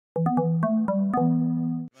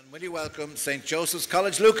Will you welcome St. Joseph's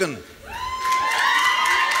College Lucan?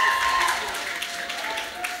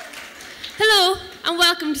 Hello and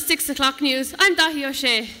welcome to 6 o'clock news. I'm Dahi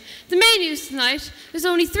O'Shea. The main news tonight, there's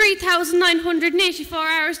only 3,984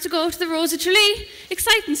 hours to go to the Rose of Tralee.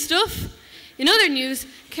 Exciting stuff. In other news,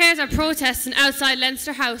 carers are protesting outside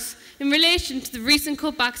Leinster House in relation to the recent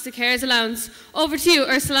cutbacks to carers allowance. Over to you,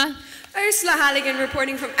 Ursula. Ursula Halligan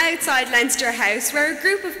reporting from outside Leinster House, where a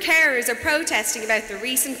group of carers are protesting about the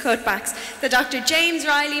recent cutbacks that Dr. James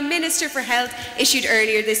Riley, Minister for Health, issued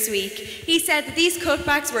earlier this week. He said that these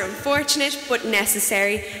cutbacks were unfortunate but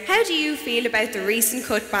necessary. How do you feel about the recent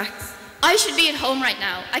cutbacks? I should be at home right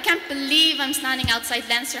now. I can't believe I'm standing outside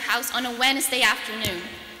Leinster House on a Wednesday afternoon.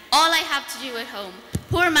 All I have to do at home.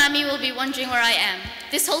 Poor Mammy will be wondering where I am.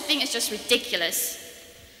 This whole thing is just ridiculous.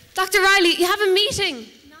 Dr. Riley, you have a meeting.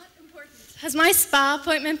 Has my spa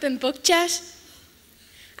appointment been booked yet?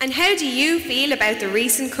 And how do you feel about the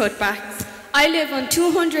recent cutbacks? I live on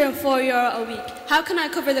 €204 a week. How can I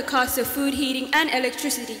cover the cost of food, heating and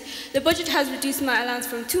electricity? The budget has reduced my allowance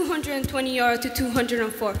from €220 to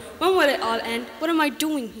 €204. When will it all end? What am I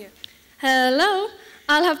doing here? Hello?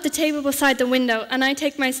 I'll have the table beside the window and I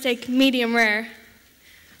take my steak medium rare.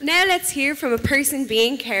 Now let's hear from a person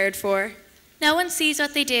being cared for. No one sees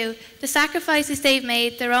what they do, the sacrifices they've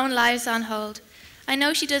made, their own lives on hold. I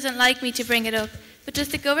know she doesn't like me to bring it up, but does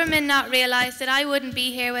the government not realise that I wouldn't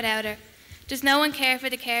be here without her? Does no one care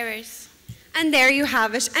for the carers? And there you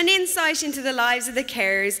have it, an insight into the lives of the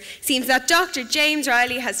carers. Seems that Dr. James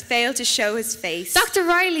Riley has failed to show his face. Dr.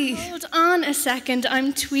 Riley! Hold on a second,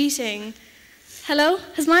 I'm tweeting. Hello?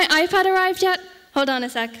 Has my iPad arrived yet? Hold on a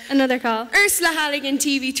sec, another call. Ursula Halligan,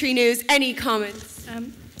 TV3 News, any comments?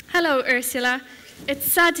 Hello, Ursula.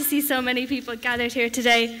 It's sad to see so many people gathered here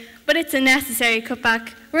today, but it's a necessary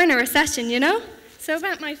cutback. We're in a recession, you know? So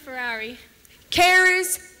about my Ferrari.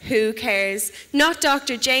 Carers, who cares? Not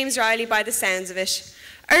Dr. James Riley by the sounds of it.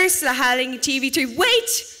 Ursula Halligan, TV3,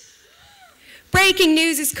 wait! Breaking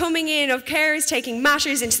news is coming in of carers taking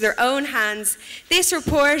matters into their own hands. This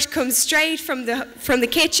report comes straight from the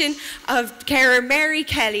kitchen of carer Mary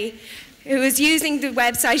Kelly, who is using the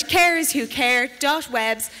website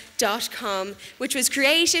carerswhocare.webs.com, which was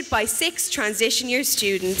created by 6 transition year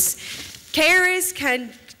students. Carers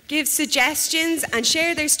can give suggestions and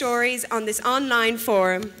share their stories on this online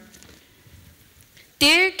forum.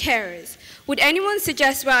 Dear carers, would anyone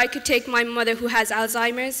suggest where I could take my mother who has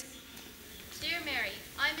Alzheimer's? Dear Mary,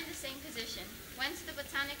 I'm in the same position. Went to the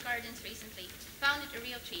Botanic Gardens recently. Found it a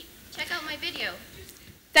real treat. Check out my video.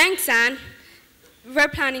 Thanks, Anne. We're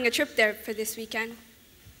planning a trip there for this weekend.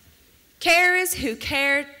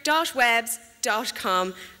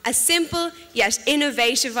 carerswhocare.webs.com, a simple yet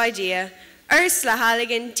innovative idea. Ursula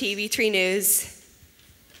Halligan, TV3 News.